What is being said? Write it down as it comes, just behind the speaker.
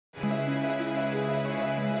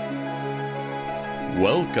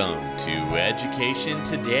Welcome to Education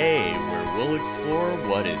Today, where we'll explore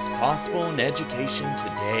what is possible in education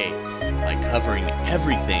today by covering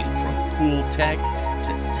everything from cool tech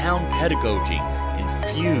to sound pedagogy,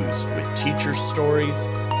 infused with teacher stories,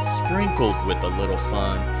 sprinkled with a little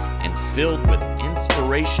fun, and filled with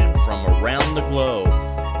inspiration from around the globe.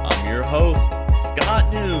 I'm your host,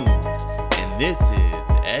 Scott Nunes, and this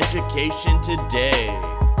is Education Today.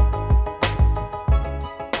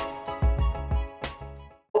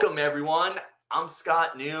 Welcome, everyone. I'm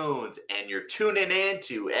Scott Nunes, and you're tuning in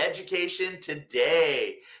to Education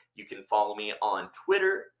Today. You can follow me on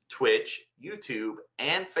Twitter, Twitch, YouTube,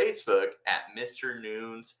 and Facebook at Mr.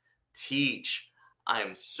 Nunes Teach. I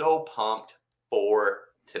am so pumped for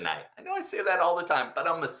tonight. I know I say that all the time, but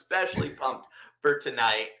I'm especially pumped for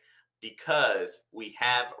tonight because we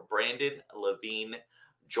have Brandon Levine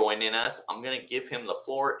joining us. I'm going to give him the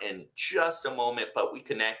floor in just a moment, but we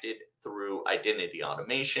connected through identity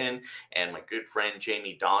automation and my good friend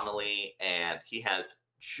Jamie Donnelly, and he has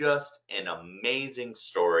just an amazing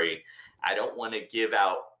story. I don't want to give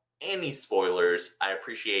out any spoilers. I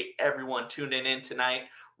appreciate everyone tuning in tonight.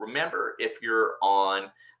 Remember, if you're on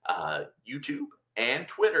YouTube and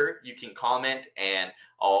Twitter, you can comment, and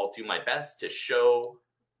I'll do my best to show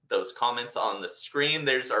those comments on the screen.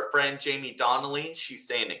 There's our friend Jamie Donnelly. She's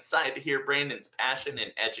saying excited to hear Brandon's passion in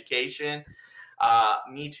education.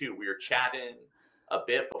 Me too. We were chatting a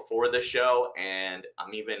bit before the show, and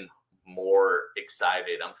I'm even more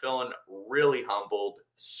excited. I'm feeling really humbled,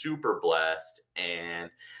 super blessed,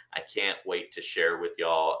 and I can't wait to share with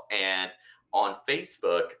y'all. And on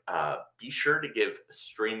Facebook, be sure to give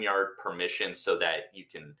StreamYard permission so that you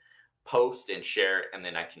can post and share it, and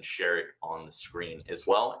then I can share it on the screen as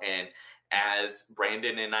well. And as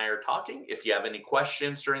Brandon and I are talking, if you have any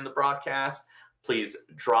questions during the broadcast, please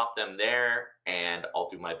drop them there, and I'll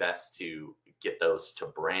do my best to get those to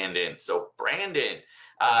Brandon. So Brandon,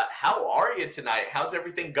 how are you tonight? How's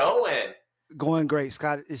everything going? Going great,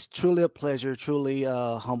 Scott. It's truly a pleasure, truly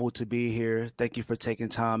humbled to be here. Thank you for taking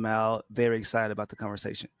time out. Very excited about the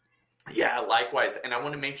conversation. Yeah, likewise. And I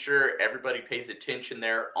want to make sure everybody pays attention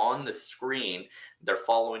there on the screen. They're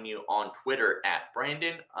following you on Twitter at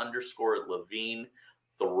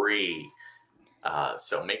Brandon_Levine3.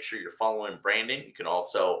 So make sure you're following Brandon. You can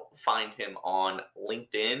also find him on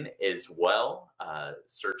LinkedIn as well.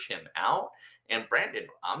 Search him out. And Brandon,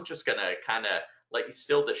 I'm just going to kind of let you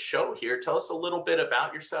steal the show here. Tell us a little bit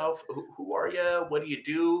about yourself. Who are you? What do you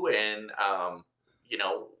do? And,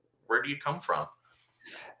 where do you come from?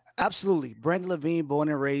 Absolutely. Brandon Levine, born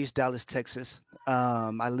and raised Dallas, Texas.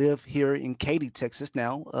 I live here in Katy, Texas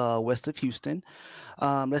now, west of Houston.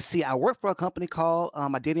 Let's see. I work for a company called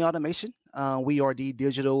Identity Automation. We are the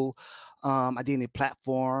digital identity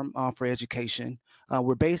platform for education.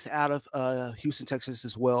 We're based out of Houston, Texas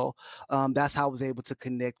as well. That's how I was able to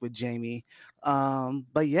connect with Jamie.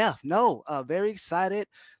 But yeah, very excited.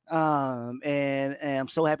 And I'm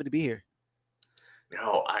so happy to be here.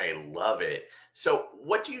 No, I love it. So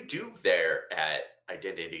what do you do there at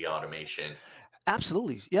Identity Automation?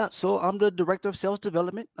 Absolutely. Yeah. So I'm the director of sales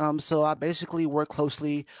development. So I basically work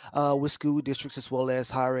closely with school districts as well as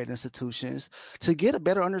higher ed institutions to get a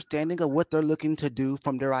better understanding of what they're looking to do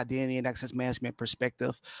from their identity and access management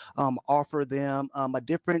perspective, offer them a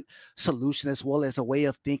different solution as well as a way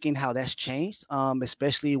of thinking how that's changed,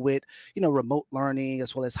 especially with, remote learning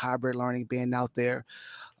as well as hybrid learning being out there.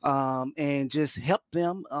 And just help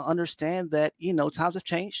them understand that, times have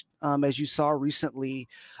changed. As you saw recently,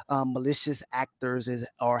 malicious actors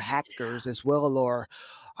or hackers as well,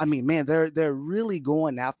 they're really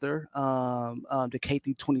going after the K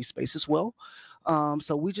through 20 space as well.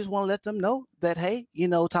 So we just want to let them know that, hey,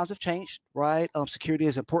 times have changed, right? Security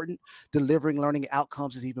is important. Delivering learning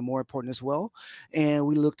outcomes is even more important as well. And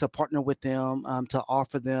we look to partner with them to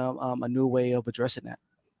offer them a new way of addressing that.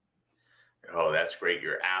 Oh, that's great.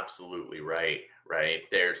 You're absolutely right. Right.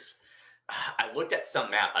 I looked at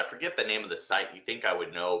some map. I forget the name of the site. You think I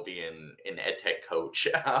would know being an ed tech coach.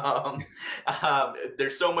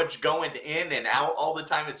 There's so much going in and out all the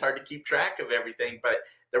time. It's hard to keep track of everything. But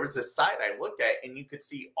there was a site I looked at, and you could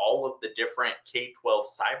see all of the different K-12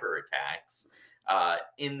 cyber attacks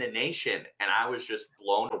in the nation. And I was just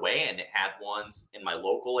blown away. And it had ones in my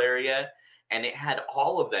local area, and it had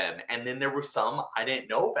all of them. And then there were some I didn't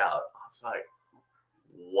know about. I was like,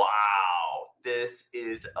 wow, this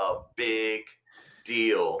is a big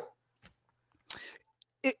deal.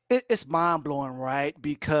 It's mind blowing, right?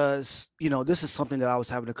 Because, this is something that I was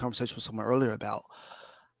having a conversation with someone earlier about.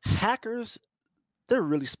 Hackers, they're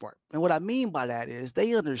really smart. And what I mean by that is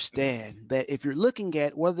they Mhm, understand that if you're looking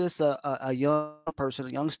at whether it's a young person, a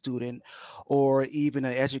young student, or even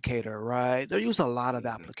an educator, right? They're using a lot of mhm,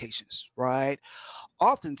 applications, right?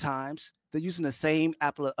 Oftentimes they're using the same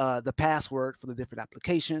the password for the different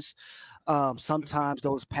applications. mhm. Sometimes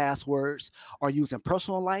those passwords are used in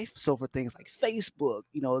personal life, so for things like Facebook,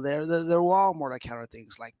 their Walmart account or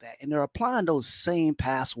things like that, and they're applying those same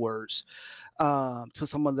passwords to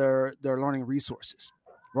some of their learning resources,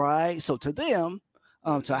 right? So to them,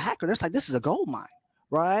 to a Mhm. hacker, it's like this is a gold mine,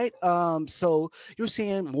 right? So you're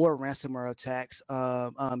seeing more ransomware attacks.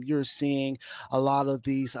 You're seeing a lot of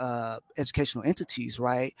these educational entities,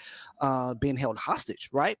 right, being held hostage,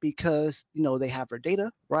 right, because they have their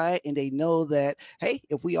data, right, and they know that hey,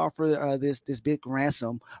 if we offer this big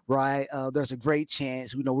ransom, right, there's a great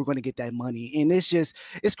chance we're going to get that money, and it's just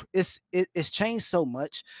it's changed so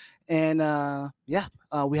much, and yeah,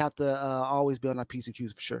 we have to always be on our p's and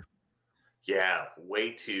q's for sure. Yeah,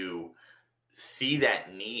 way to see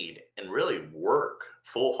that need and really work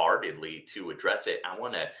full-heartedly to address it. I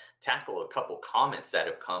want to tackle a couple comments that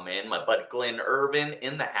have come in. My buddy Glenn Irvin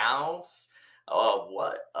in the house.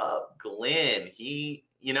 What up, Glenn?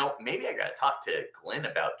 Maybe I gotta talk to Glenn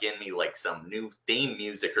about getting me like some new theme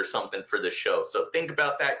music or something for the show. So think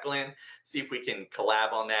about that, Glenn. See if we can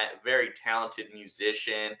collab on that. Very talented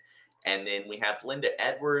musician. And then we have Linda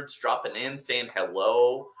Edwards dropping in saying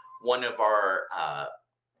hello. One of our uh,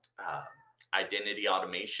 identity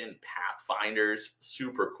automation pathfinders,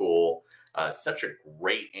 super cool. Such a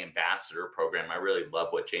great ambassador program. I really love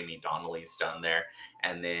what Jamie Donnelly's done there.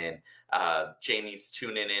 And then Jamie's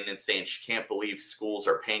tuning in and saying she can't believe schools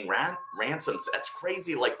are paying ransoms. That's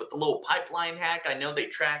crazy. Like with the little pipeline hack, I know they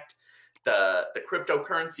tracked the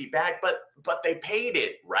cryptocurrency back, but they paid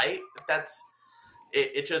it, right? That's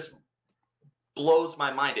it. It just blows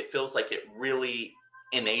my mind. It feels like it really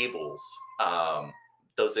enables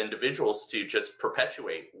those individuals to just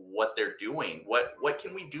perpetuate what they're doing. What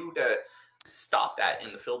can we do to stop that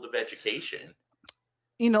in the field of education?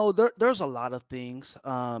 There's a lot of things,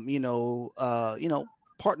 partnering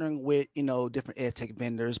with different ed tech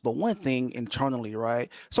vendors, but one thing internally,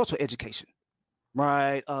 right, starts with education.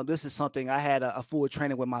 Right. This is something I had a full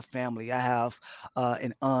training with my family. I have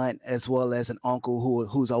an aunt as well as an uncle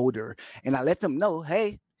who's older, and I let them know,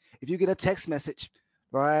 hey, if you get a text message,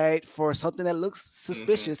 right, for something that looks Hmm.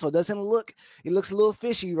 suspicious or it looks a little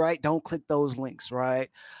fishy, right? Don't click those links, right?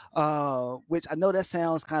 Which I know that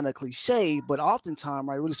sounds kind of cliche, but oftentimes,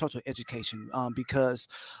 right, it really starts with education, because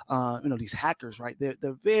these hackers, right, they're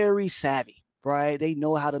very savvy. Right, they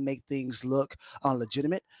know how to make things look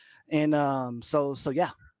legitimate, and so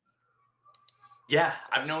yeah. Yeah,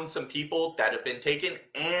 I've known some people that have been taken,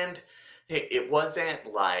 and it wasn't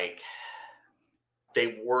like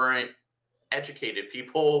they weren't educated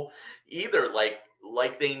people either. Like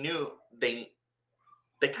they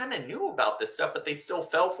kind of knew about this stuff, but they still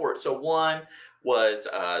fell for it. So one was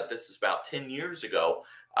this is about 10 years ago.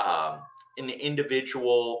 Um, an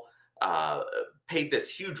individual uh, paid this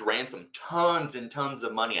huge ransom, tons and tons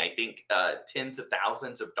of money. I think tens of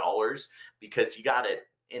thousands of dollars, because he got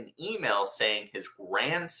an email saying his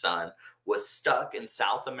grandson was stuck in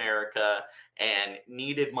South America and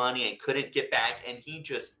needed money and couldn't get back. And he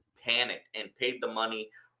just panicked and paid the money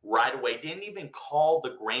right away. Didn't even call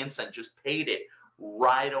the grandson, just paid it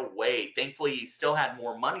right away. Thankfully, he still had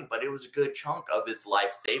more money, but it was a good chunk of his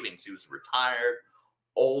life savings. He was retired,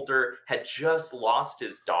 older, had just lost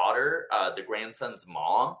his daughter, the grandson's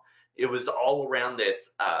mom. It was all around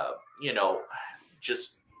this,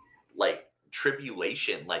 just like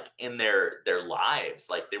tribulation, like in their lives,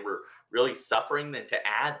 like they were really suffering. Then to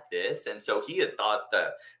add this, and so he had thought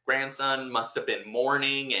the grandson must have been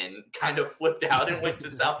mourning and kind of flipped out and went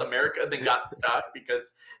to South America, then got stuck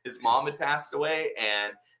because his mom had passed away,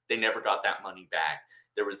 and they never got that money back.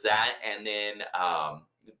 There was that, and then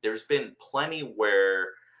there's been plenty where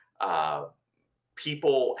uh,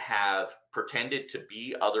 people have pretended to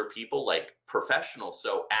be other people, like professionals.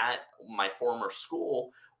 So at my former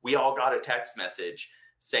school, we all got a text message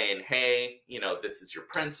saying, hey, this is your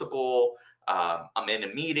principal. I'm in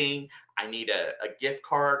a meeting. I need a gift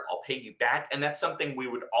card. I'll pay you back. And that's something we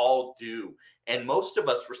would all do. And most of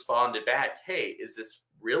us responded back, hey, is this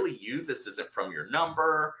really you? This isn't from your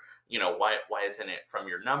number. Why isn't it from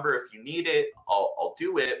your number? If you need it, I'll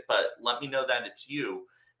do it, but let me know that it's you.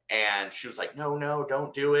 And she was like, no, no,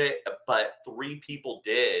 don't do it. But three people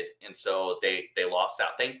did, and so they lost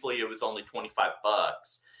out. Thankfully it was only 25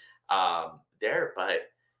 bucks there, but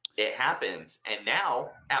it happens. And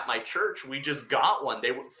now at my church we just got one.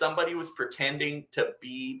 Somebody was pretending to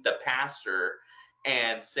be the pastor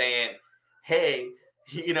and saying, hey,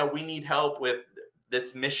 we need help with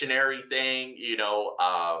this missionary thing.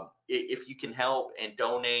 If you can help and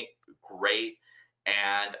donate, great.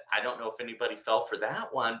 And I don't know if anybody fell for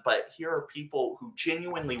that one, but here are people who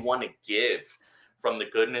genuinely want to give from the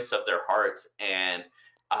goodness of their hearts. And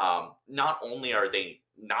not only are they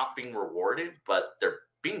not being rewarded, but they're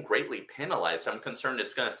being greatly penalized. I'm concerned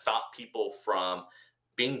it's going to stop people from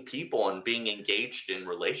being people and being engaged in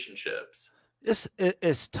relationships.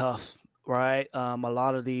 It's tough, right? A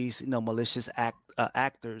lot of these, malicious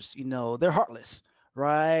actors, they're heartless,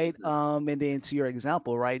 right? Mhm. And then to your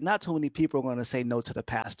example, right? Not too many people are going to say no to the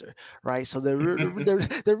pastor, right? So they're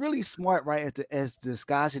really smart, right? As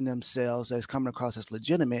disguising themselves as coming across as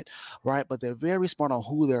legitimate, right? But they're very smart on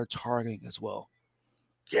who they're targeting as well.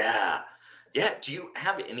 Yeah. Yeah. Do you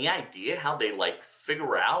have any idea how they like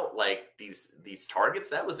figure out like these targets?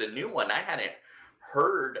 That was a new one. I hadn't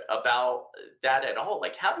heard about that at all.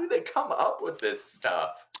 Like how do they come up with this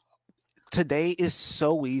stuff? Today is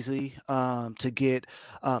so easy to get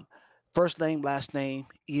um, first name, last name,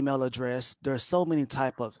 email address. There's so many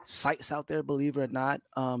type of sites out there, believe it or not.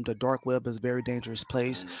 The dark web is a very dangerous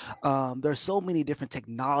place. Mm. There's so many different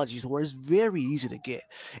technologies where it's very easy to get.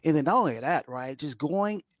 And then not only that, right? Just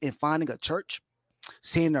going and finding a church,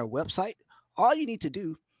 seeing their website. All you need to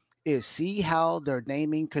do is see how their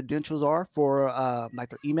naming credentials are for like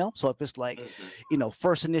their email. So if it's like, Mhm.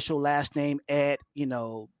 first initial, last name at,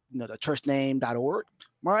 the churchname.org,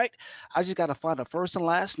 right? I just got to find a first and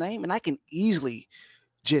last name and I can easily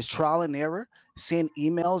just trial and error, send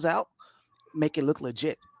emails out, make it look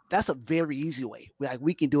legit. That's a very easy way. Like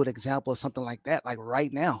we can do an example of something like that, like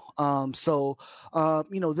right now.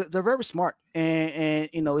 They're very smart, and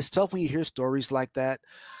it's tough when you hear stories like that.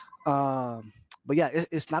 But yeah,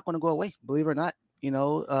 it's not going to go away. Believe it or not,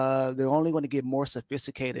 they're only going to get more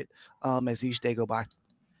sophisticated as each day go by.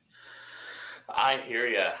 I hear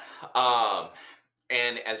you.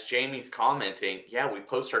 And as Jamie's commenting, yeah, we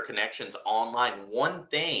post our connections online. One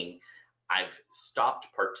thing I've stopped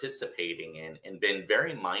participating in and been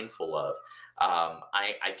very mindful of.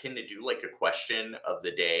 I tend to do like a question of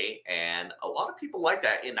the day, and a lot of people like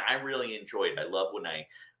that, and I really enjoy it. I love when I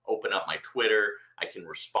open up my Twitter, I can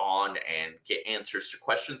respond and get answers to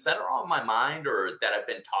questions that are on my mind or that I've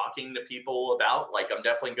been talking to people about. Like, I'm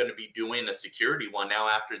definitely going to be doing a security one now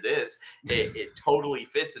after this. It totally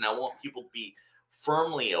fits, and I want people to be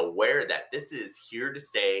firmly aware that this is here to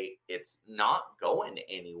stay. It's not going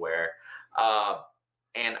anywhere. Uh,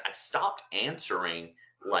 and I stopped answering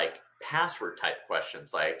like password type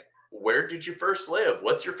questions like, where did you first live?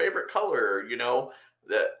 What's your favorite color?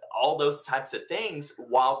 All those types of things,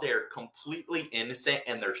 while they're completely innocent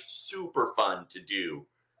and they're super fun to do.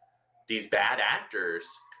 These bad actors,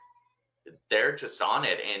 they're just on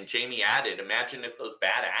it. And Jamie added, imagine if those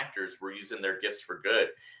bad actors were using their gifts for good.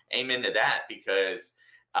 Amen to that, because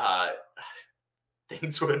uh,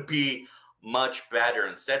 things would be much better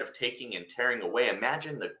instead of taking and tearing away.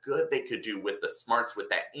 Imagine the good they could do with the smarts, with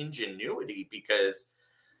that ingenuity, because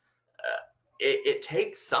it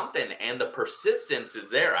takes something, and the persistence is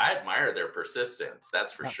there. I admire their persistence,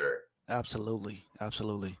 that's for Yeah, sure. absolutely,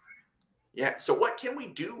 absolutely. Yeah. So, what can we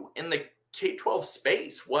do in the K-12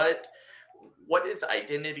 space? What is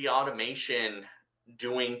identity automation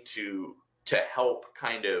doing to help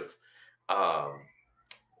kind of um,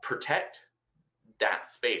 protect that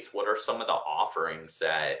space? What are some of the offerings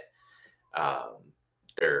that um,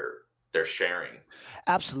 they're they're sharing?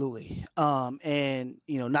 Absolutely. And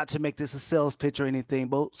not to make this a sales pitch or anything,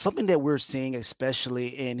 but something that we're seeing, especially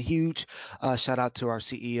in huge shout out to our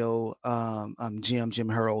CEO, Jim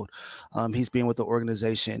Harold. He's been with the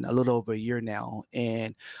organization a little over a year now,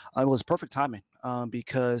 and it was perfect timing.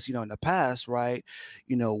 Because in the past, right,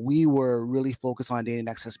 we were really focused on data and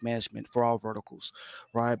access management for all verticals,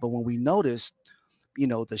 right. But when we noticed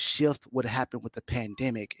the shift would happen with the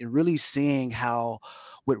pandemic and really seeing how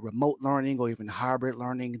with remote learning or even hybrid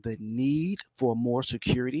learning the need for more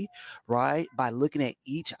security, right, by looking at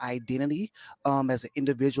each identity as an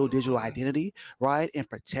individual digital Hmm. identity, right, and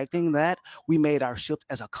protecting that, we made our shift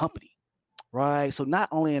as a company. Right. So not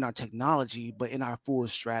only in our technology, but in our full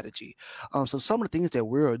strategy. So some of the things that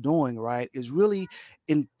we're doing, right, is really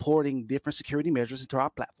importing different security measures into our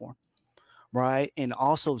platform, right? And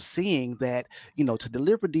also seeing that, to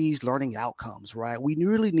deliver these learning outcomes, right, we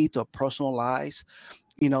really need to personalize,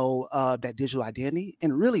 that digital identity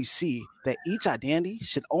and really see that each identity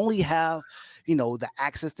should only have, the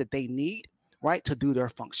access that they need, right, to do their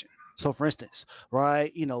function. So for instance,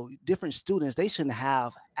 right, different students, they shouldn't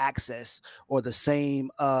have access or the same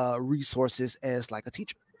resources as like a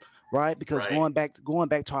teacher, right? Because Right. going back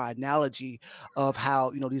to our analogy of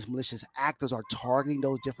how these malicious actors are targeting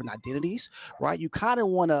those different identities, right? You kind of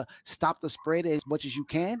want to stop the spread as much as you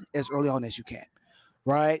can, as early on as you can,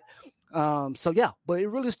 right? So yeah, but it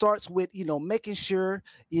really starts with making sure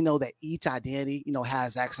that each identity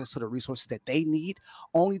has access to the resources that they need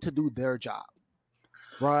only to do their job,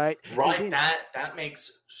 right? And Right. then That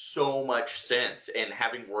makes so much sense. And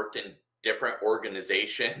having worked in different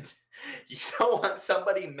organizations, you don't want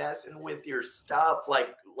somebody messing with your stuff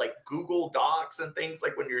like Google Docs and things,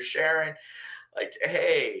 like when you're sharing, like,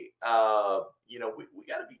 hey, we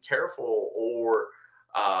got to be careful, or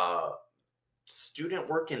uh student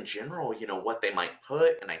work in general, what they might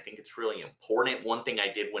put. And I think it's really important. One thing I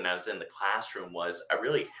did when I was in the classroom was I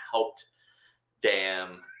really helped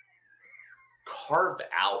them carve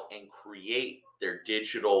out and create their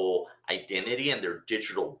digital identity and their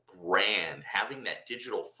digital brand, having that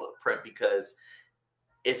digital footprint, because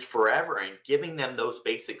it's forever, and giving them those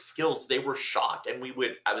basic skills. They were shocked. And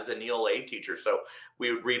I was an ELA teacher, so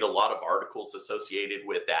we would read a lot of articles associated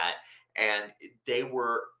with that, and they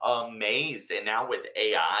were amazed. And now with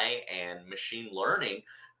AI and machine learning,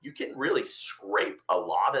 you can really scrape a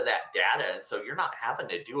lot of that data, and so you're not having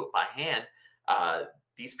to do it by hand. uh,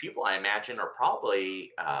 these people, I imagine, are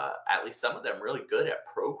probably, at least some of them, really good at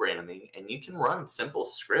programming, and you can run simple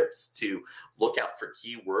scripts to look out for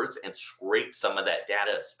keywords and scrape some of that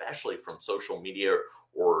data, especially from social media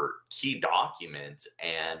or key documents,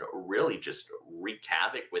 and really just wreak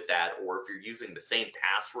havoc with that. Or if you're using the same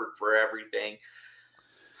password for everything,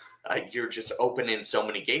 you're just opening so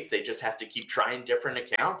many gates. They just have to keep trying different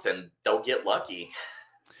accounts, and they'll get lucky.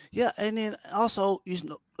 yeah, and then also,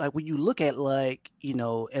 like when you look at like,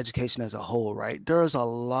 education as a whole, right? There's a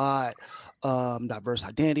lot diverse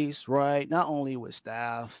identities, right? Not only with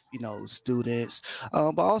staff, students,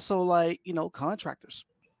 but also like, contractors.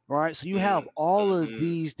 Right. So you have all of Mm-hmm.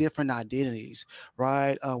 these different identities,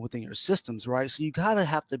 right, within your systems, right? So you kind of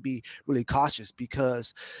have to be really cautious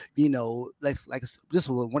because, this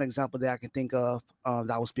was one example that I can think of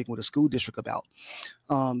that I was speaking with a school district about.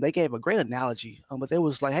 They gave a great analogy, but they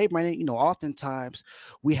was like, hey, Brandon, oftentimes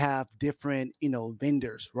we have different,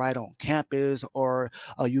 vendors right on campus or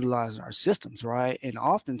utilizing our systems, right? And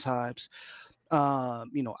oftentimes,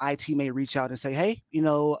 IT may reach out and say, hey,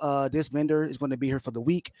 this vendor is going to be here for the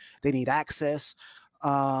week. They need access.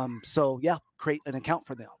 So yeah, create an account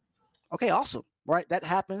for them. Okay, awesome. Right. That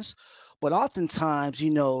happens. But oftentimes,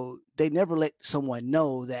 they never let someone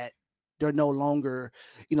know that they're no longer,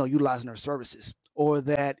 utilizing their services, or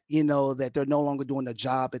that, that they're no longer doing the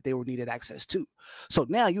job that they were needed access to. So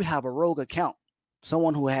now you have a rogue account,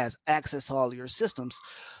 someone who has access to all of your systems,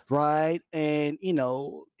 right? And,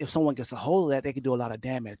 if someone gets a hold of that, they can do a lot of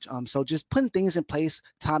damage. So just putting things in place,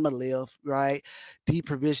 time to live, right?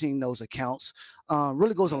 Deprovisioning those accounts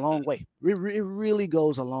really goes a long way. It really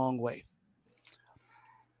goes a long way.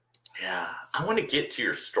 Yeah, I want to get to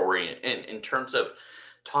your story in terms of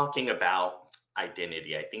talking about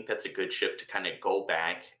identity. I think that's a good shift to kind of go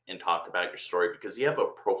back and talk about your story, because you have a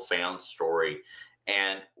profound story.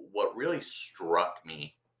 And what really struck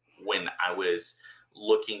me when I was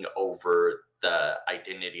looking over the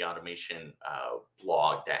identity automation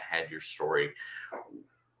blog that had your story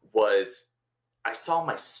was I saw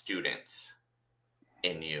my students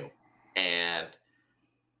in you, and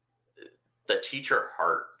the teacher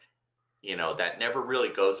heart, that never really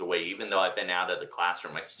goes away. Even though I've been out of the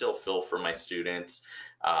classroom, I still feel for my students.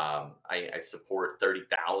 I support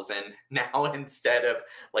 30,000 now instead of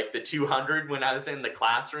like the 200 when I was in the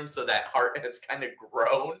classroom. So that heart has kind of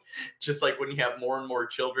grown, just like when you have more and more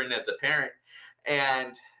children as a parent.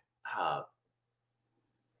 And uh,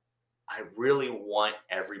 I really want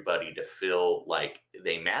everybody to feel like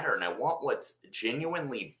they matter, and I want what's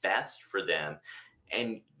genuinely best for them.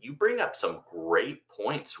 And you bring up some great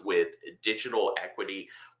points with digital equity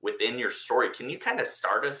within your story. Can you kind of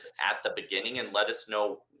start us at the beginning and let us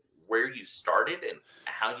know where you started and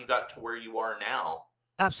how you got to where you are now?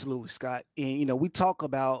 Absolutely, Scott. And we talk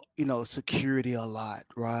about security a lot,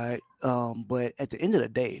 right? But at the end of the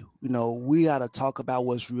day, we got to talk about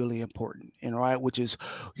what's really important, and right, which is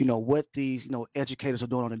what these educators are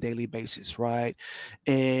doing on a daily basis, right?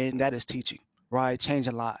 And that is teaching, right,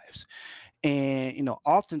 changing lives. And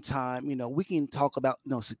oftentimes, we can talk about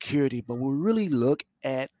security, but when we really look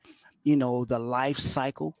at the life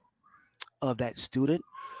cycle of that student,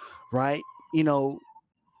 right? You know,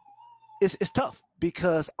 it's tough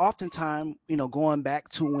because oftentimes, going back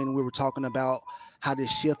to when we were talking about how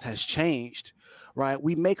this shift has changed, right?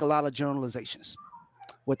 We make a lot of generalizations.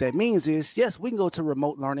 What that means is, yes, we can go to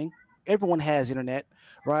remote learning. Everyone has internet,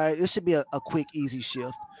 right? It should be a quick, easy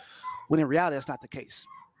shift. when in reality, that's not the case,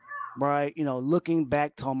 right? Looking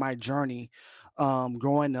back to my journey,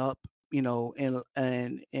 growing up,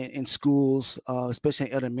 in schools,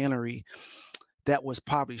 especially in elementary, that was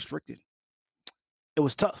poverty stricken. It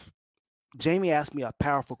was tough. Jamie asked me a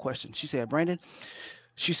powerful question. She said, Brandon,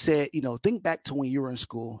 she said, think back to when you were in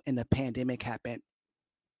school and the pandemic happened.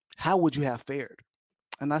 How would you have fared?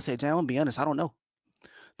 And I said, Jamie, I'm gonna be honest, I don't know.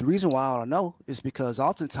 The reason why I don't know is because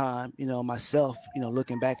oftentimes, myself,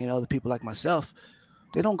 looking back and other people like myself,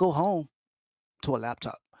 they don't go home to a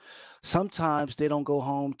laptop. Sometimes they don't go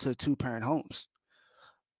home to two-parent homes.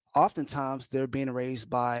 Oftentimes they're being raised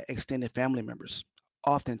by extended family members.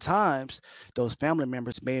 Oftentimes those family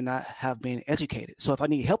members may not have been educated. So if I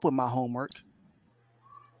need help with my homework,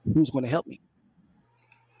 who's going to help me?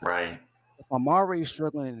 Right. If I'm already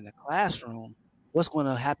struggling in the classroom, what's going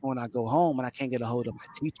to happen when I go home and I can't get a hold of my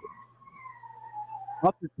teacher?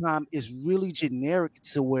 Oftentimes it's really generic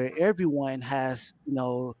to where everyone has,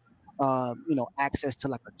 access to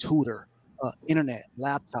like a tutor, internet,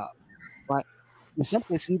 laptop, right? In some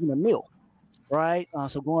cases, even a meal, right?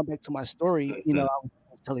 So going back to my story, Mhm. I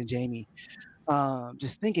was telling Jamie,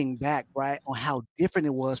 just thinking back, right, on how different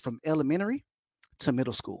it was from elementary to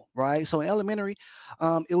middle school, right? So in elementary,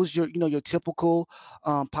 it was your typical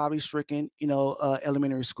poverty-stricken,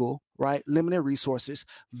 elementary school, right? Limited resources.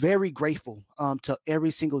 Very grateful to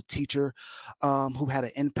every single teacher who had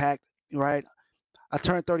an impact, right? I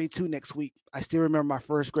turned 32 next week. I still remember my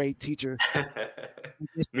first grade teacher. I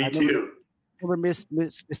Me remember too. Miss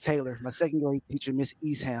Taylor, my second grade teacher, Miss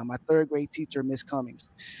Eastham, my third grade teacher, Miss Cummings,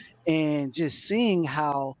 and just seeing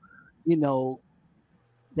how, you know,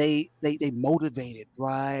 they motivated,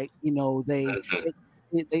 right? Mhm.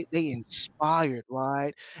 They inspired,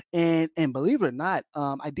 right? And believe it or not,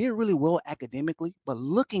 I did really well academically, but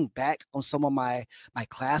looking back on some of my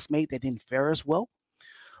classmates that didn't fare as well,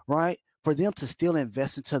 right? For them to still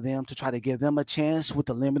invest into them to try to give them a chance with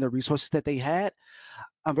the limited resources that they had,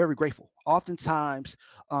 I'm very grateful. Oftentimes,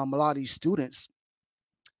 a lot of these students,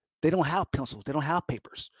 they don't have pencils, they don't have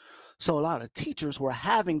papers. So a lot of teachers were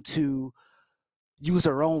having to use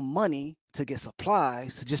their own money to get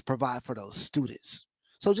supplies to just provide for those students.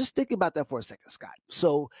 So just think about that for a second, Scott.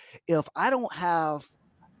 So if I don't have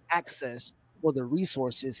access or the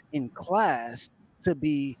resources in class to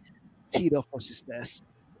be teed up for success,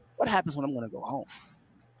 what happens when I'm going to go home?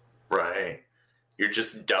 Right. You're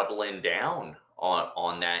just doubling down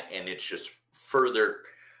on that, and it's just further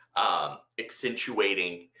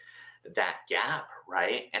accentuating that gap,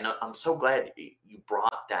 right? And I'm so glad you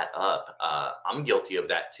brought that up. I'm guilty of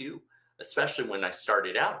that too, especially when I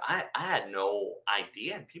started out. I had no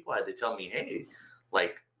idea, and people had to tell me, hey,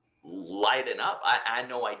 like, lighten up. I had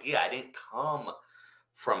no idea. I didn't come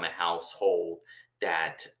from a household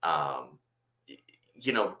that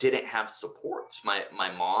didn't have supports.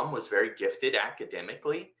 My mom was very gifted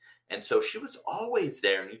academically, and so she was always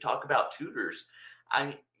there. And you talk about tutors. I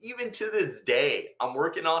mean, even to this day, I'm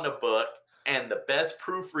working on a book, and the best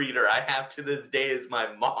proofreader I have to this day is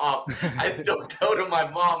my mom. I still go to my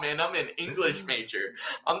mom, and I'm an English major.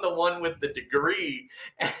 I'm the one with the degree,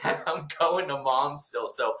 and I'm going to mom still.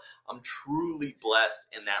 So I'm truly blessed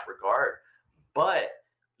in that regard. But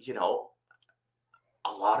you know,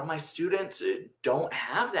 a lot of my students don't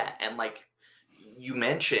have that, and like you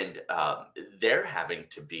mentioned, they're having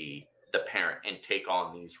to be the parent and take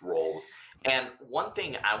on these roles. And one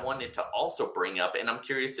thing I wanted to also bring up, and I'm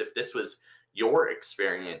curious if this was your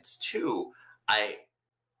experience too. I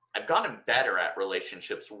i've gotten better at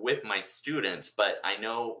relationships with my students, but I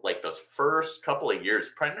know like those first couple of years,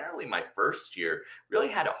 primarily my first year, really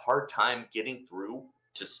had a hard time getting through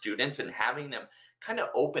to students and having them kind of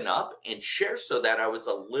open up and share, so that I was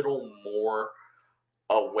a little more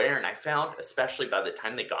aware. And I found, especially by the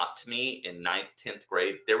time they got to me in ninth, 10th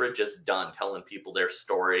grade, they were just done telling people their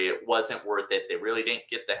story. It wasn't worth it. They really didn't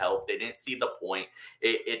get the help. They didn't see the point.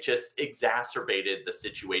 It just exacerbated the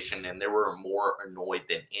situation, and they were more annoyed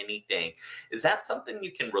than anything. Is that something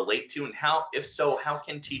you can relate to? And how, if so, how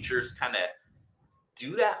can teachers kind of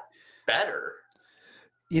do that better?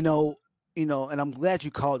 you know, and I'm glad you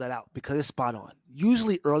called that out because it's spot on.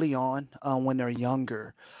 Usually early on, when they're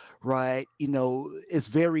younger, right? It's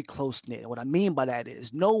very close knit. What I mean by that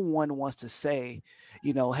is no one wants to say,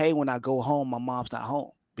 hey, when I go home, my mom's not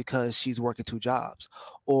home because she's working two jobs,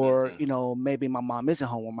 or Hmm. maybe my mom isn't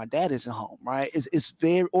home or my dad isn't home, right? It's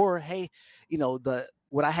very, or hey, the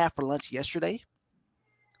what I had for lunch yesterday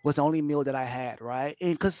was the only meal that I had, right?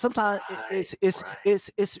 And because sometimes Right, right.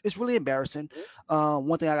 it's really embarrassing.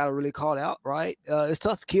 One thing I got to really call out, right? It's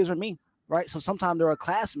tough. Kids are mean, right? So sometimes there are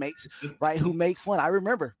classmates, right, who make fun. I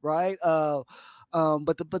remember, right?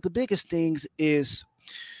 But the biggest things is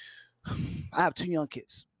I have two young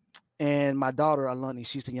kids, and my daughter Alani,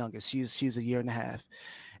 she's the youngest. She's a year and a half,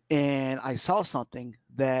 and I saw something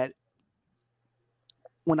that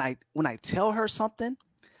when I tell her something,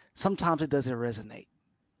 sometimes it doesn't resonate.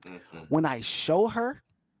 Mm-hmm. When I show her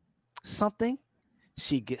something,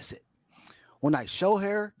 she gets it. When I show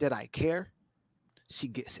her that I care, she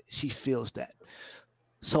gets it. She feels that.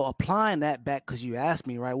 So applying that back, because you asked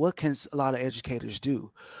me, right, what can a lot of educators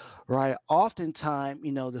do, right? Oftentimes,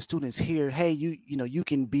 the students hear, hey, you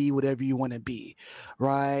can be whatever you want to be,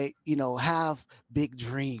 right? Have big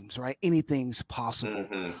dreams, right? Anything's possible.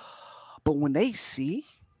 Mm-hmm. But when they see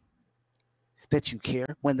that you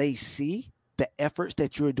care, when they see the efforts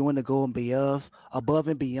that you're doing to go and be above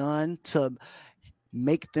and beyond to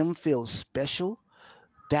make them feel special,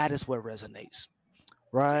 that is what resonates,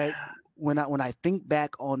 right? Yeah. When I think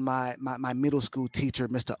back on my middle school teacher,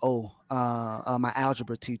 Mr. O, my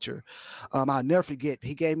algebra teacher, I'll never forget.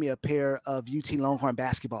 He gave me a pair of UT Longhorn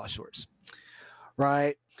basketball shorts,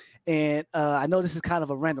 right? And I know this is kind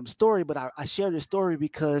of a random story, but I share this story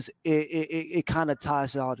because it kind of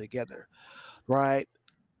ties it all together, right?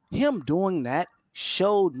 Him doing that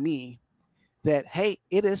showed me that, hey,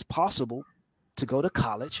 it is possible to go to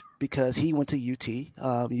college because he went to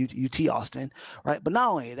UT Austin, right? But not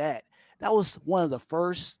only that, that was one of the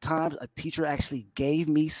first times a teacher actually gave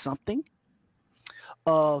me something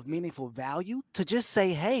of Mm-hmm. meaningful value to just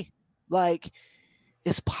say, hey, like,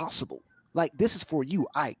 it's possible. Like, this is for you.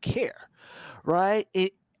 I care, right?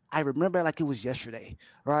 I remember it like it was yesterday,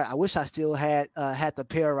 right? I wish I still had the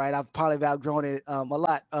pair, right? I've probably outgrown it a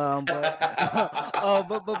lot, but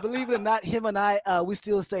but believe it or not, him and I That's awesome.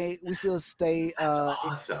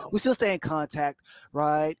 we still stay in contact,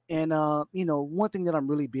 right? And one thing that I'm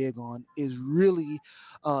really big on is really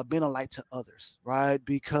being a light to others, right?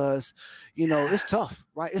 Because it's Yes. tough,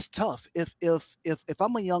 right? It's tough if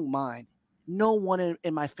I'm a young mind. No one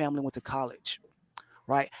in my family went to college,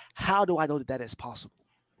 right? How do I know that that is possible?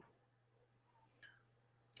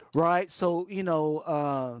 Right. So,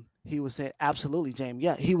 he was saying, absolutely, James.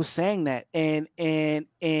 Yeah, he was saying that. And it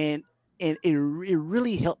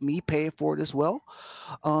really helped me pay it forward as well.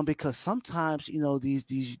 Because sometimes,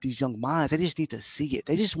 these young minds, they just need to see it.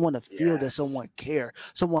 They just want to feel that Yes. someone care,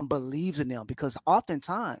 someone believes in them, because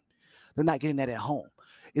oftentimes they're not getting that at home.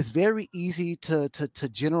 It's very easy to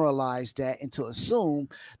generalize that and to assume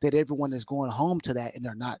that everyone is going home to that, and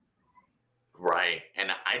they're not. Right.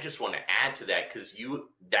 And I just want to add to that because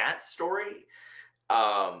that story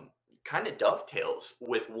um, kind of dovetails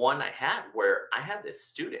with one I had where I had this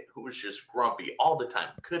student who was just grumpy all the time,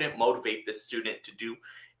 couldn't motivate this student to do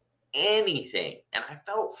anything. And I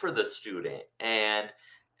felt for the student and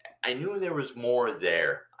I knew there was more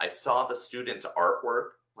there. I saw the student's artwork,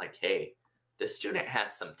 like, hey, this student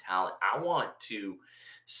has some talent. I want to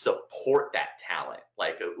support that talent.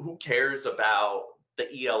 Like, who cares about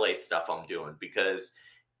the ELA stuff I'm doing? Because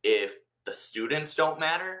if the students don't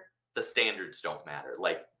matter, the standards don't matter.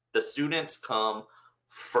 Like, the students come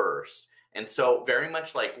first. And so, very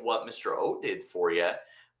much like what Mr. O did for you,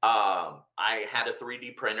 I had a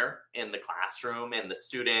 3D printer in the classroom, and the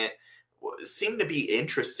student seemed to be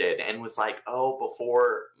interested and was like, "Oh,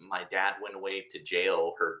 before my dad went away to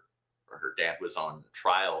jail, her dad was on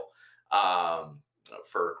trial um,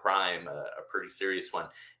 for a crime, a pretty serious one."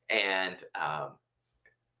 And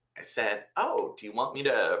I said, "Oh, do you want me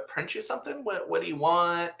to print you something? What do you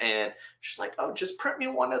want?" And she's like, "Oh, just print me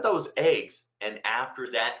one of those eggs." And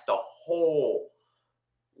after that, the whole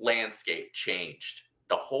landscape changed.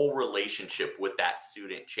 The whole relationship with that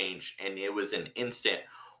student changed, and it was an instant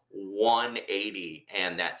 180.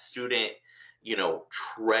 And that student,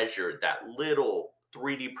 treasured that little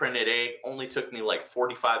 3D printed egg. Only took me like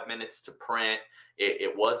 45 minutes to print.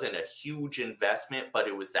 It wasn't a huge investment, but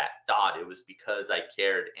it was that thought. It was because I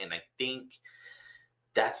cared. And I think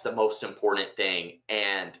that's the most important thing.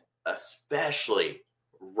 And especially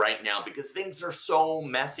right now, because things are so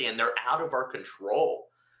messy and they're out of our control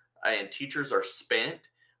and teachers are spent.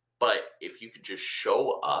 But if you could just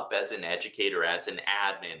show up as an educator, as an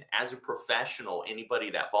admin, as a professional,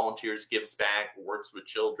 anybody that volunteers, gives back, works with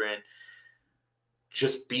children,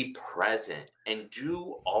 just be present and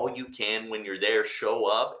do all you can when you're there. Show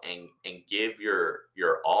up and give your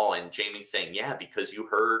all. And Jamie's saying, yeah, because you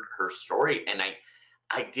heard her story. And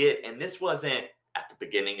I did. And this wasn't at the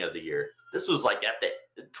beginning of the year. This was like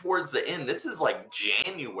towards the end. This is like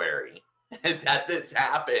January that this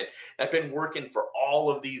happened. I've been working for all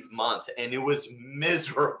of these months and it was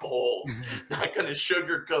miserable. Not going to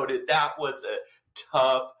sugarcoat it. That was a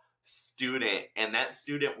tough student, and that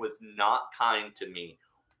student was not kind to me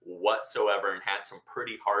whatsoever and had some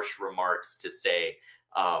pretty harsh remarks to say.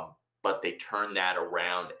 But they turned that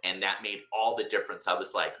around, and that made all the difference. I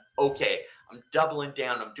was like, okay, I'm doubling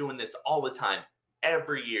down. I'm doing this all the time,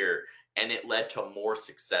 every year. And it led to more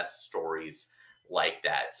success stories like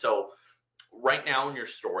that. So right now in your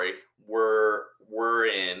story, we're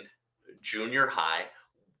in junior high.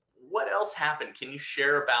 What else happened? Can you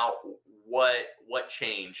share about what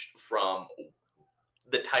changed from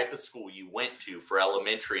the type of school you went to for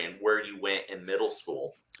elementary and where you went in middle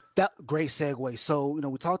school? That great segue. So,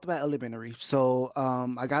 we talked about elementary. So,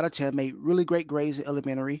 I got a chance, made really great grades in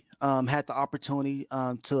elementary. Had the opportunity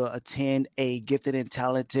to attend a gifted and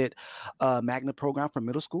talented magnet program for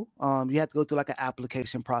middle school. You had to go through like an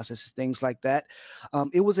application process, things like that.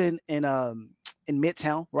 It was in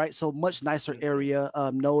Midtown, right? So much nicer Mm-hmm. area.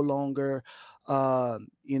 No longer, out,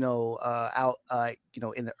 in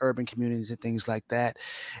the urban communities and things like that.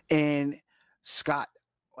 And Scott,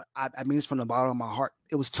 I mean, it's from the bottom of my heart.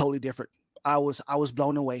 It was totally different. I was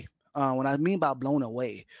blown away. When I mean by blown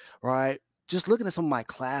away, right? Just looking at some of my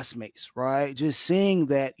classmates, right? Just seeing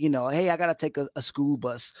that, hey, I got to take a school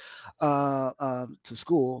bus to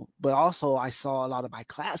school, but also I saw a lot of my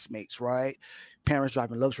classmates, right? Parents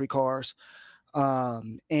driving luxury cars,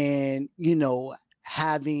 and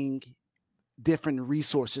having different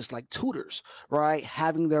resources like tutors, right?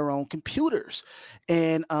 Having their own computers.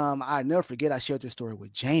 And I never forget, I shared this story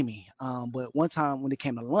with Jamie. But one time when it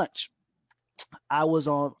came to lunch, I was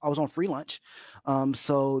on free lunch.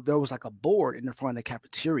 So there was like a board in the front of the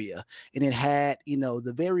cafeteria, and it had,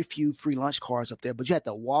 the very few free lunch cards up there, but you had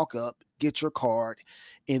to walk up, get your card,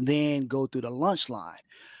 and then go through the lunch line,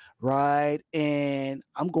 right? And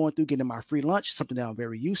I'm going through getting my free lunch, something that I'm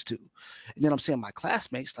very used to. And then I'm seeing my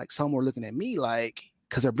classmates, like some were looking at me like,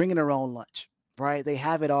 because they're bringing their own lunch, right? They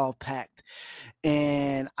have it all packed.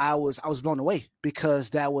 And I was blown away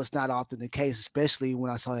because that was not often the case, especially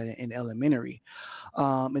when I saw it in elementary.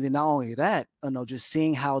 And then not only that, just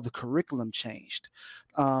seeing how the curriculum changed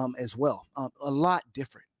as well, a lot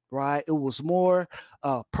different. Right, it was more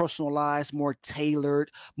personalized, more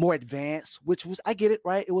tailored, more advanced. Which was, I get it,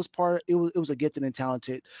 right? It was part. It was a gifted and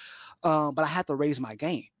talented, but I had to raise my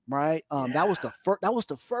game. Right, that was Yeah.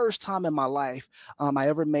 the first time in my life I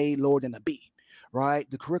ever made lower than a B.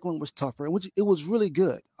 Right, the curriculum was tougher, and which it was really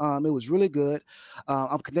good. It was really good.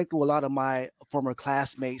 I'm connected with a lot of my former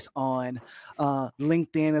classmates on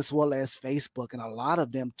LinkedIn as well as Facebook, and a lot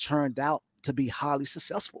of them turned out to be highly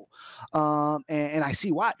successful. And I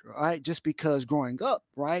see why, right? Just because growing up,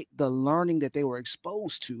 right, the learning that they were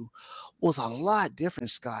exposed to was a lot different,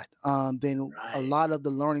 Scott, than a Right. lot of the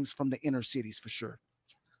learnings from the inner cities, for sure.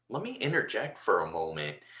 Let me interject for a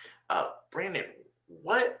moment. Brandon,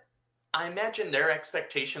 what I imagine their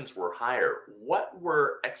expectations were higher. What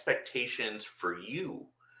were expectations for you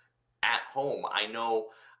at home? I know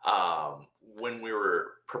when we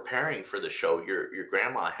were preparing for the show, your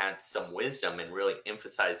grandma had some wisdom and really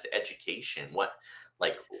emphasized education. What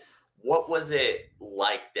was it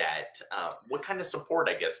like that? What kind of support,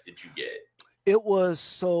 I guess, did you get? It was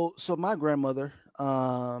so my grandmother,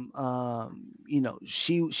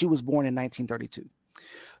 she was born in 1932,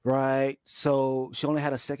 right? So she only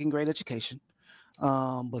had a second grade education.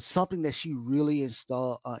 But something that she really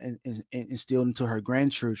instilled into her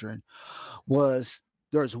grandchildren was,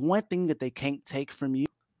 there's one thing that they can't take from you.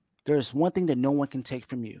 There's one thing that no one can take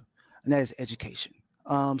from you, and that is education.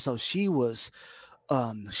 So she was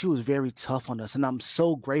very tough on us, and I'm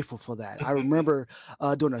so grateful for that. I remember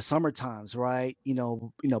during the summer times, right?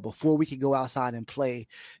 Before we could go outside and play,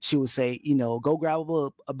 she would say, go grab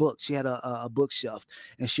a book. She had a bookshelf,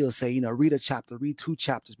 and she'll say, read a chapter, read two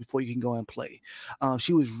chapters before you can go and play.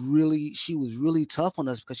 She was really tough on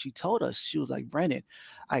us because she told us, she was like, Brandon,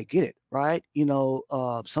 I get it, right?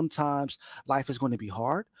 Sometimes life is going to be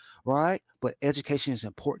hard, right? But education is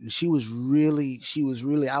important. She was really.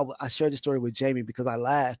 I shared the story with Jamie because I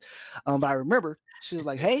laughed, but I remember she was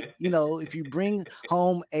like, "Hey, if you bring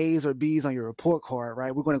home A's or B's on your report card,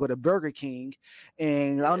 right, we're going to go to Burger King."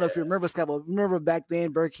 And I don't know if you Yeah. remember, Scott, but remember back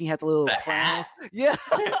then Burger King had the little The hat. crowns, yeah.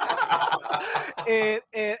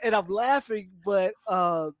 And I'm laughing, but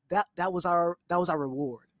that was our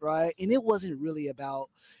reward, right? And it wasn't really about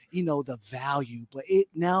the value, but it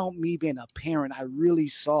now, me being a parent, I really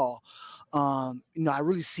saw, I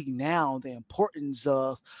really see now the importance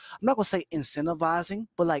of, I'm not gonna say incentivizing,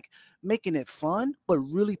 but like making it fun, but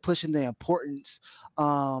really pushing the importance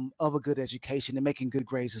of a good education and making good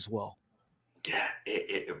grades as well. Yeah,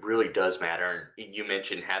 it really does matter. And you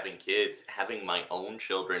mentioned having kids, having my own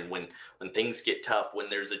children when things get tough, when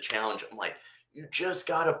there's a challenge, I'm like, You just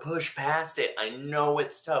got to push past it. I know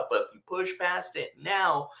it's tough, but if you push past it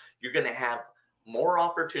now, you're going to have more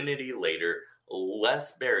opportunity later,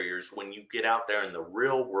 less barriers when you get out there in the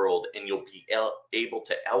real world, and you'll be able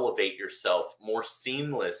to elevate yourself more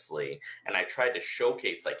seamlessly. And I tried to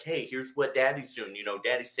showcase, like, hey, here's what daddy's doing.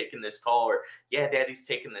 Daddy's taking this call, or yeah, daddy's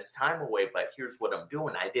taking this time away, but here's what I'm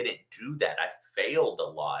doing. I didn't do that. I failed a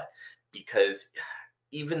lot because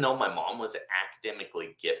even though my mom was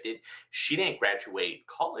academically gifted, she didn't graduate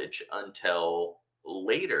college until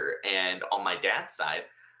later. And on my dad's side,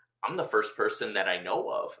 I'm the first person that I know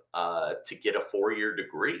of to get a 4-year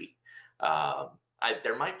degree.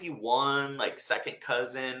 There might be one like second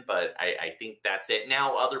cousin, but I think that's it.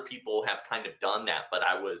 Now other people have kind of done that, but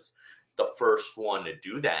I was the first one to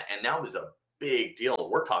do that, and that was a big deal.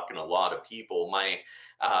 We're talking a lot of people. My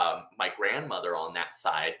grandmother on that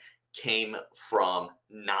side came from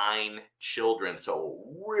 9 children, so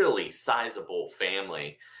really sizable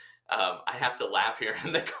family. I have to laugh here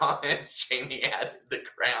in the comments. Jamie added the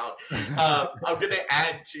crown. I'm going to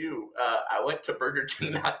add too. I went to Burger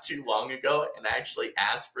King not too long ago and I actually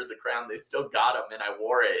asked for the crown. They still got them and I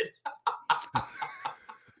wore it.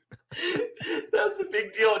 That's a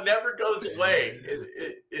big deal. It never goes away.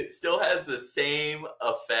 It still has the same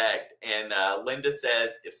effect. And Linda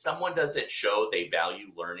says, if someone doesn't show they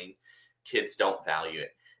value learning, kids don't value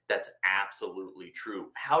it. That's absolutely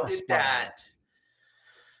true. How did that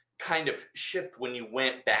kind of shift when you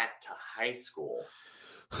went back to high school?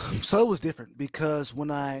 So it was different because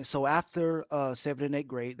after 7th and 8th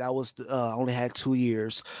grade, that was I only had 2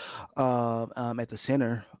 years at the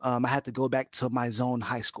center. I had to go back to my zone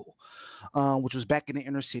high school, which was back in the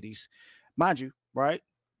inner cities, mind you, right?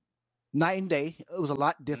 Night and day. It was a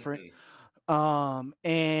lot different.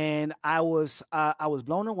 And I was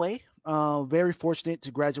blown away. Very fortunate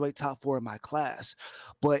to graduate top 4 in my class,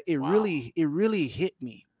 but it really hit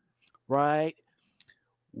me, right?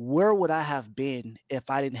 Where would I have been if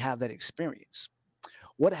I didn't have that experience?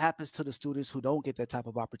 What happens to the students who don't get that type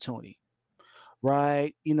of opportunity?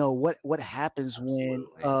 Right? What happens when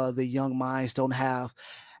the young minds don't have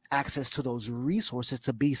access to those resources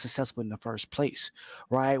to be successful in the first place?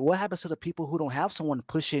 Right? What happens to the people who don't have someone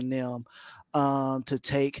pushing them to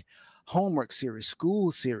take homework serious, school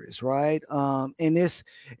serious, right? And it's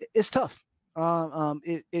tough.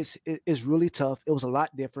 It's really tough. It was a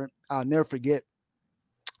lot different. I'll never forget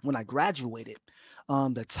when I graduated,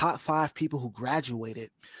 the top 5 people who graduated,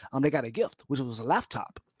 they got a gift, which was a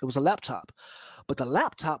laptop. It was a laptop, but the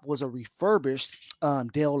laptop was a refurbished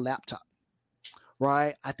Dell laptop,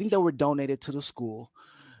 right? I think they were donated to the school,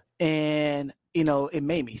 and it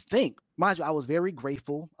made me think. Mind you, I was very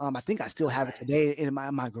grateful. I think I still have it today in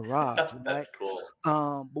my garage, right? That's cool.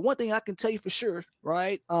 But one thing I can tell you for sure,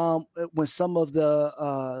 right? When some of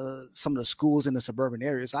the schools in the suburban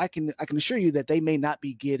areas, I can assure you that they may not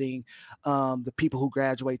be getting the people who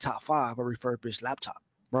graduate top 5 a refurbished laptop,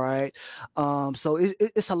 right? So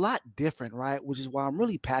it's a lot different, right? Which is why I'm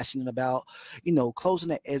really passionate about closing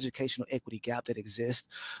that educational equity gap that exists,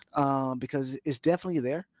 because it's definitely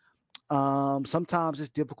there. Sometimes it's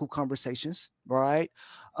difficult conversations, right?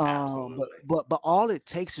 Absolutely. But all it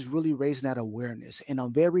takes is really raising that awareness, and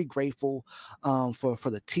I'm very grateful for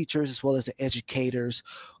the teachers as well as the educators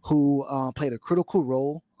who played a critical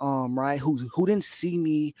role. Right, who didn't see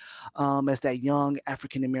me as that young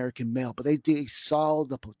African American male, but they saw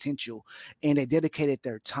the potential and they dedicated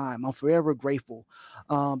their time. I'm forever grateful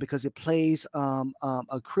because it plays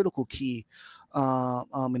a critical key in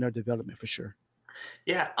our development for sure.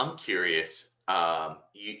 Yeah, I'm curious.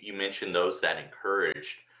 You mentioned those that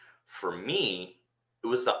encouraged. For me, it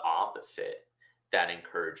was the opposite that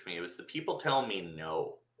encouraged me. It was the people telling me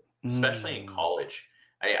no, especially in Mm. college.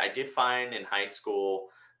 I did fine in high school.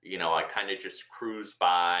 I kind of just cruised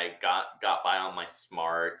by, got by on my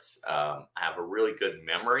smarts. I have a really good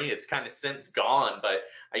memory. It's kind of since gone, but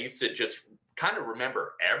I used to just kind of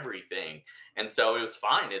remember everything, and so it was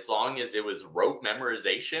fine as long as it was rote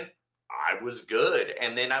memorization. I was good.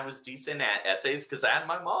 And then I was decent at essays because I had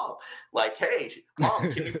my mom. Like, hey,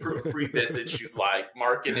 mom, can you proofread this? And she's like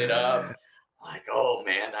marking it up. Like, oh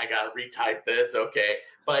man, I gotta retype this. Okay.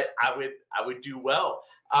 But I would do well.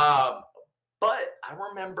 But I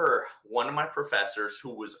remember one of my professors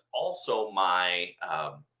who was also my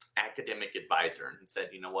academic advisor, and he said,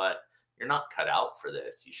 you know what? You're not cut out for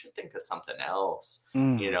this. You should think of something else.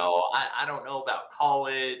 Mm. I don't know about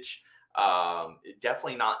college.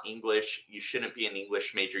 Definitely not English. You shouldn't be an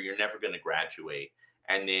English major. You're never going to graduate.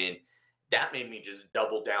 And then that made me just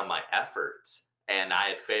double down my efforts. And I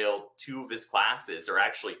had failed 2 of his classes, or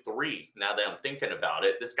actually 3. Now that I'm thinking about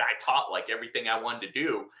it, this guy taught like everything I wanted to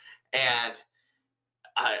do. And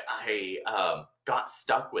I got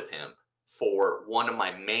stuck with him for one of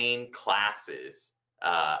my main classes.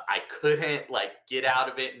 I couldn't like get out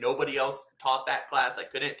of it. Nobody else taught that class. I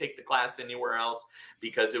couldn't take the class anywhere else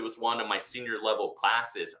because it was one of my senior level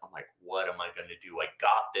classes. I'm like, what am I going to do? I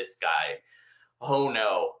got this guy. Oh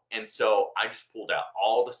no. And so I just pulled out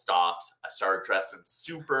all the stops. I started dressing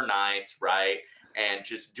super nice, right? And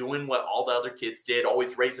just doing what all the other kids did,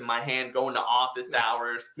 always raising my hand, going to office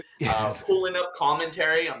hours, Yes. pulling up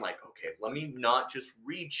commentary. I'm like, okay, let me not just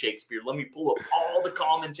read Shakespeare. Let me pull up all the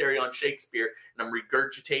commentary on Shakespeare. And I'm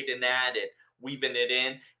regurgitating that and weaving it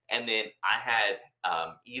in. And then I had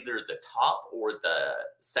either the top or the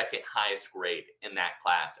second highest grade in that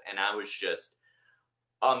class. And I was just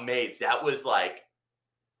amazed. That was like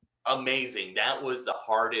amazing. That was the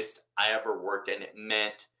hardest I ever worked, and it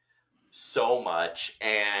meant so much.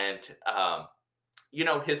 And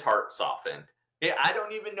his heart softened. I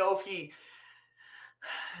don't even know if he,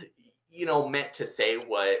 meant to say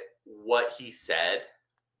what he said.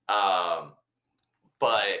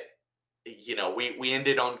 But we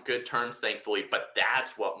ended on good terms, thankfully. But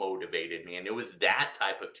that's what motivated me, and it was that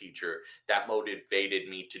type of teacher that motivated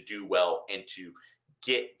me to do well and to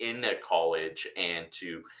get into college and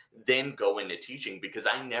to then go into teaching, because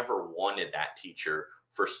I never wanted that teacher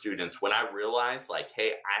for students. When I realized, like,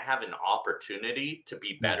 hey, I have an opportunity to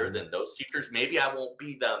be better Mhm. than those teachers. Maybe I won't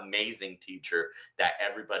be the amazing teacher that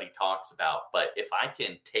everybody talks about, but if I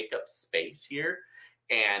can take up space here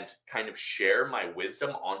and kind of share my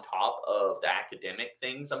wisdom on top of the academic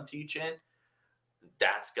things I'm teaching,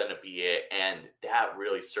 that's going to be it. And that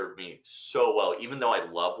really served me so well. Even though I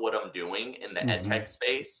love what I'm doing in the ed Mhm. tech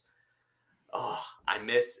space, oh, I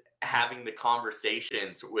miss having the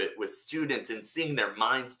conversations with students and seeing their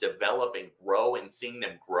minds develop and grow and seeing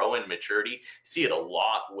them grow in maturity. See it a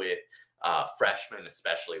lot with freshmen,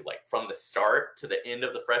 especially like from the start to the end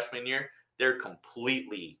of the freshman year. They're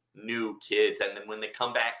completely new kids. And then when they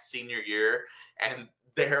come back senior year and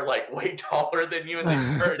they're like way taller than you and they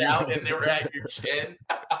started out and they were at your chin,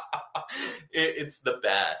 it's the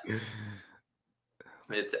best.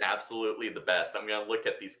 It's absolutely the best. I'm going to look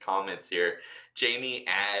at these comments here. Jamie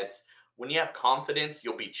adds, when you have confidence,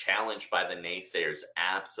 you'll be challenged by the naysayers.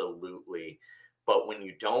 Absolutely. But when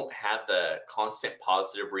you don't have the constant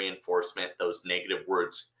positive reinforcement, those negative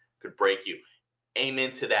words could break you.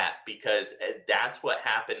 Amen to that, because that's what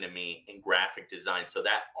happened to me in graphic design. So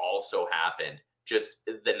that also happened. Just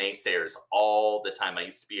the naysayers all the time. I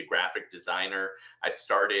used to be a graphic designer. I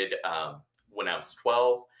started when I was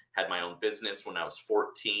 12, had my own business when I was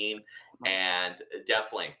 14, Nice. and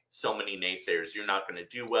definitely so many naysayers. You're not going to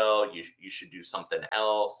do well. You should do something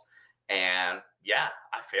else. And yeah,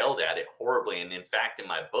 I failed at it horribly. And in fact, in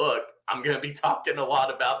my book, I'm going to be talking a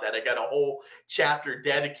lot about that. I got a whole chapter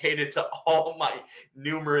dedicated to all my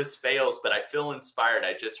numerous fails, but I feel inspired.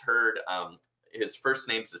 I just heard his first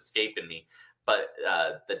name's escaping me, but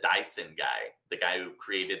the Dyson guy, the guy who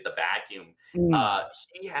created the vacuum, Mm.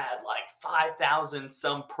 he had like 5,000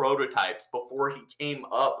 some prototypes before he came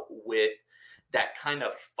up with that kind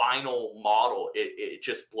of final model. It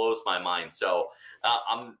just blows my mind. So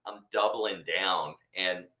I'm doubling down.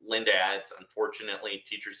 And Linda adds, unfortunately,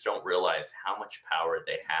 teachers don't realize how much power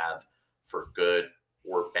they have for good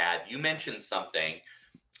or bad. You mentioned something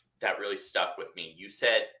that really stuck with me. You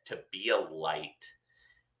said to be a light.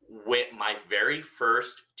 With my very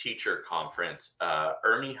first teacher conference,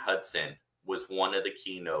 Ernie Hudson was one of the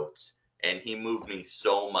keynotes, and he moved me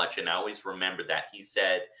so much. And I always remember that. He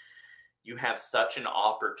said, you have such an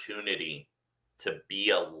opportunity to be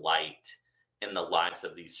a light in the lives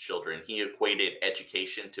of these children. He equated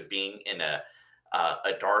education to being in a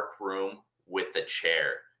dark room with a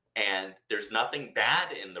chair. And there's nothing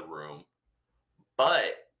bad in the room,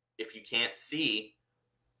 but if you can't see,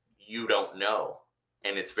 you don't know.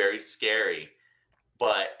 And it's very scary.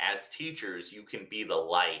 But as teachers, you can be the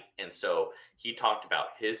light. And so he talked about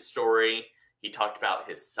his story. He talked about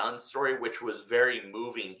his son's story, which was very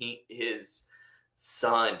moving. His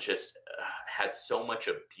son just had so much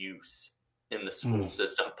abuse in the school Mm.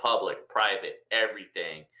 system, public, private,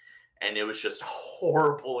 everything. And it was just a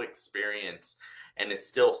horrible experience and is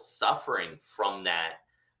still suffering from that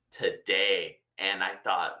today. And I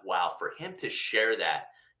thought, wow, for him to share that,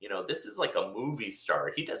 this is like a movie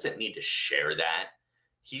star. He doesn't need to share that.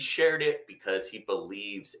 He shared it because he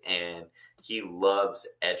believes and he loves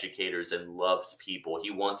educators and loves people.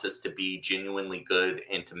 He wants us to be genuinely good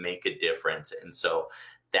and to make a difference. And so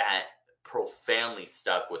that profoundly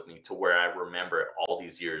stuck with me to where I remember it all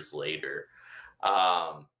these years later.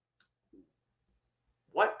 Um,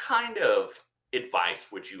 what kind of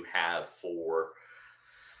advice would you have for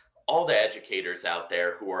all the educators out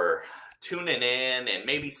there who are tuning in and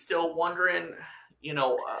maybe still wondering,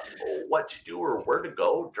 what to do or where to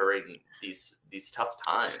go during these tough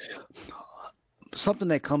times. Something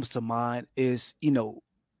that comes to mind is,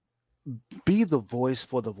 be the voice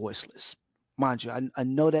for the voiceless. Mind you, I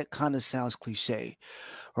know that kind of sounds cliche,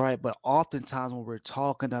 right? But oftentimes when we're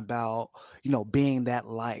talking about, being that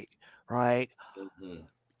light, right? Mhm.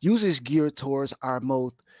 Usually it's geared towards our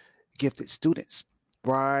most gifted students,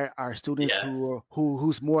 right? Our students Yes.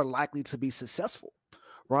 who's more likely to be successful,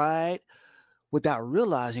 right? Without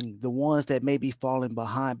realizing the ones that may be falling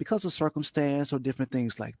behind because of circumstance or different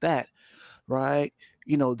things like that, right?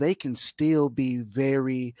 They can still be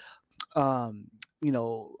very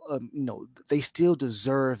they still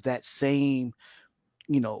deserve that same,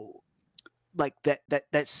 you know, like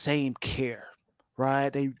that same care,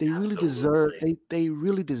 right? They really deserve Absolutely. they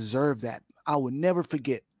really deserve that. I will never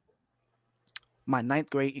forget my ninth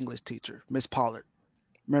grade English teacher, Miss Pollard.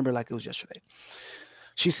 Remember like it was yesterday.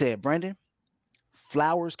 She said, Brandon,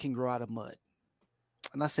 flowers can grow out of mud.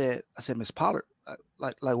 And I said, Miss Pollard,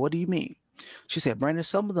 like what do you mean? She said, Brandon,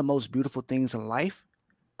 some of the most beautiful things in life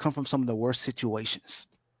come from some of the worst situations.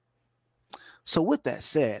 So with that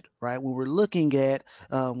said, right, when we're looking at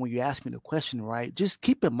when you ask me the question, right, just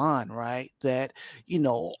keep in mind, right, that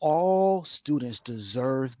all students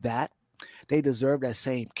deserve that. They deserve that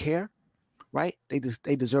same care, right? They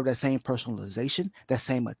deserve that same personalization, that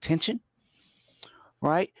same attention,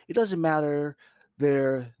 right? It doesn't matter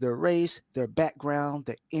their race, their background,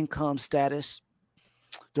 their income status,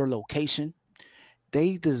 their location.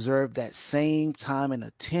 They deserve that same time and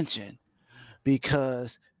attention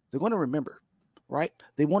because they're going to remember, right?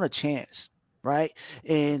 They want a chance, right?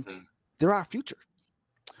 And Mhm. they're our future,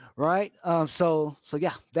 right? So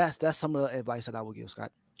yeah, that's some of the advice that I would give,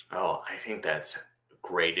 Scott. Oh, I think that's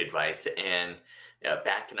great advice. And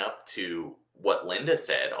backing up to what Linda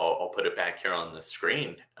said, I'll put it back here on the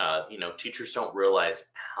screen. Teachers don't realize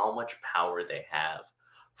how much power they have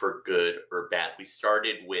for good or bad. We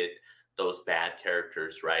started with those bad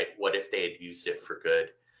characters, right? What if they had used it for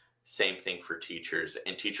good? Same thing for teachers.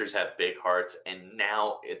 And teachers have big hearts. And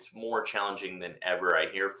now it's more challenging than ever.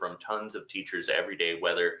 I hear from tons of teachers every day,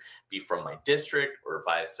 whether it be from my district or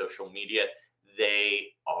via social media.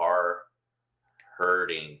 They are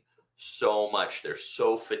hurting so much. They're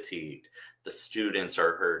so fatigued. The students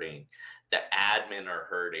are hurting. The admin are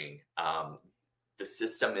hurting. The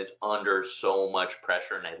system is under so much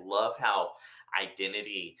pressure. And I love how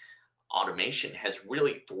identity automation has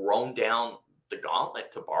really thrown down the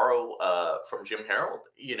gauntlet, to borrow from Jim Harold,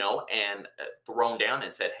 and thrown down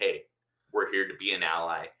and said, hey, we're here to be an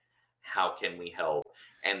ally. How can we help?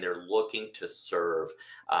 And they're looking to serve.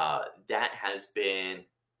 That has been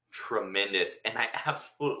tremendous. And I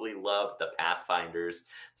absolutely love the Pathfinders.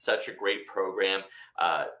 Such a great program.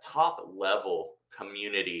 Top level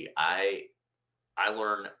community. I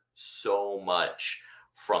learn so much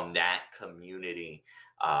from that community.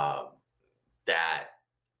 Um, that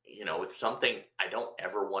it's something I don't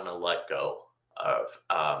ever want to let go of.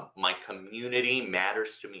 My community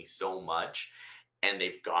matters to me so much, and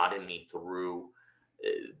they've gotten me through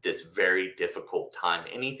this very difficult time.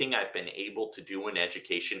 Anything I've been able to do in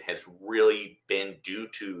education has really been due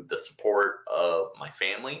to the support of my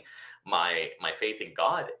family, my faith in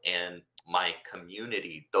God, and my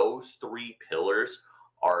community. Those three pillars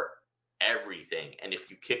are everything. And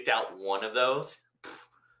if you kicked out one of those,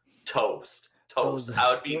 toast, Those toast.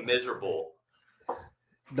 I would be miserable.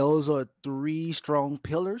 those are three strong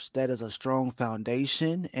pillars. That is a strong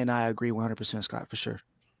foundation, and I agree 100%, Scott, for sure.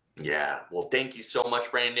 Yeah. Well, thank you so much,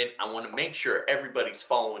 Brandon. I want to make sure everybody's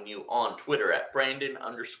following you on Twitter at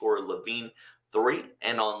Brandon_Levine 3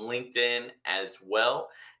 and on LinkedIn as well.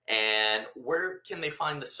 And where can they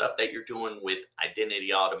find the stuff that you're doing with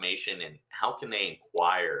identity automation, and how can they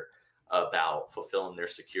inquire about fulfilling their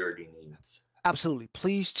security needs? Absolutely.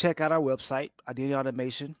 Please check out our website,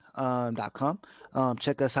 identityautomation.com.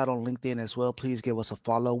 Check us out on LinkedIn as well. Please give us a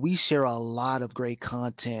follow. We share a lot of great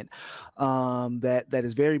content that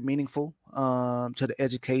is very meaningful to the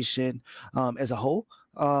education as a whole.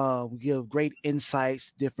 We give great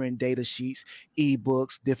insights, different data sheets,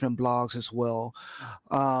 ebooks, different blogs as well.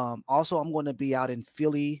 Also, I'm going to be out in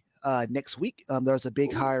Philly next week. There's a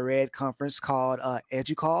big Ooh. higher ed conference called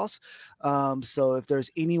EduCalls. So if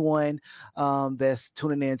there's anyone that's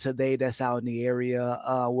tuning in today that's out in the area,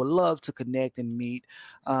 would love to connect and meet.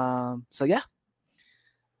 So yeah,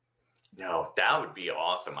 No, that would be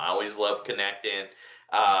awesome. I always love connecting.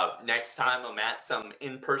 Next time I'm at some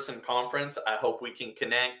in-person conference, I hope we can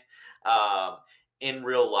connect. Um, in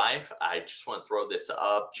real life, I just want to throw this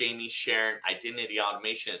up. Jamie sharing identity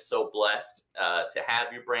automation is so blessed to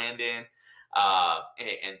have you, Brandon.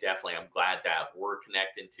 And definitely, I'm glad that we're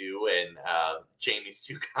connecting too. And Jamie's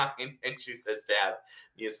too kind, and she says to have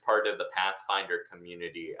me as part of the Pathfinder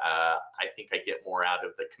community. I think I get more out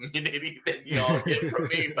of the community than y'all get from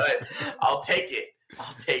me, but I'll take it.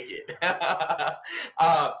 I'll take it.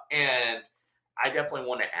 And I definitely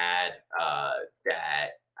want to add that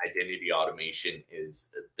identity automation is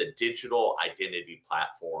the digital identity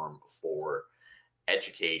platform for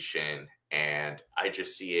education, and I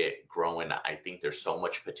just see it growing. I think there's so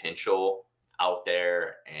much potential out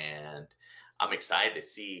there, and I'm excited to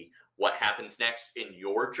see what happens next in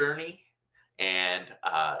your journey and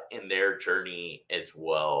in their journey as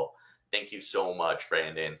well. Thank you so much,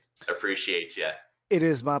 Brandon. Appreciate you. It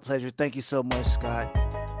is my pleasure. Thank you so much, Scott.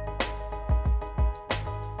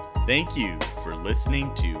 Thank you for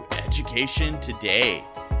listening to Education Today.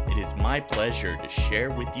 It is my pleasure to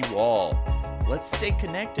share with you all. Let's stay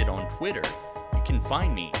connected on Twitter. You can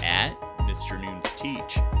find me at Mr. Noons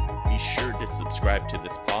Teach. Be sure to subscribe to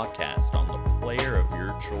this podcast on the player of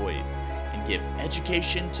your choice and give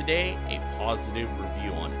Education Today a positive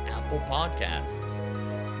review on Apple Podcasts.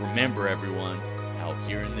 Remember, everyone, out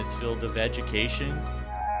here in this field of education,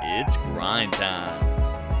 it's grind time.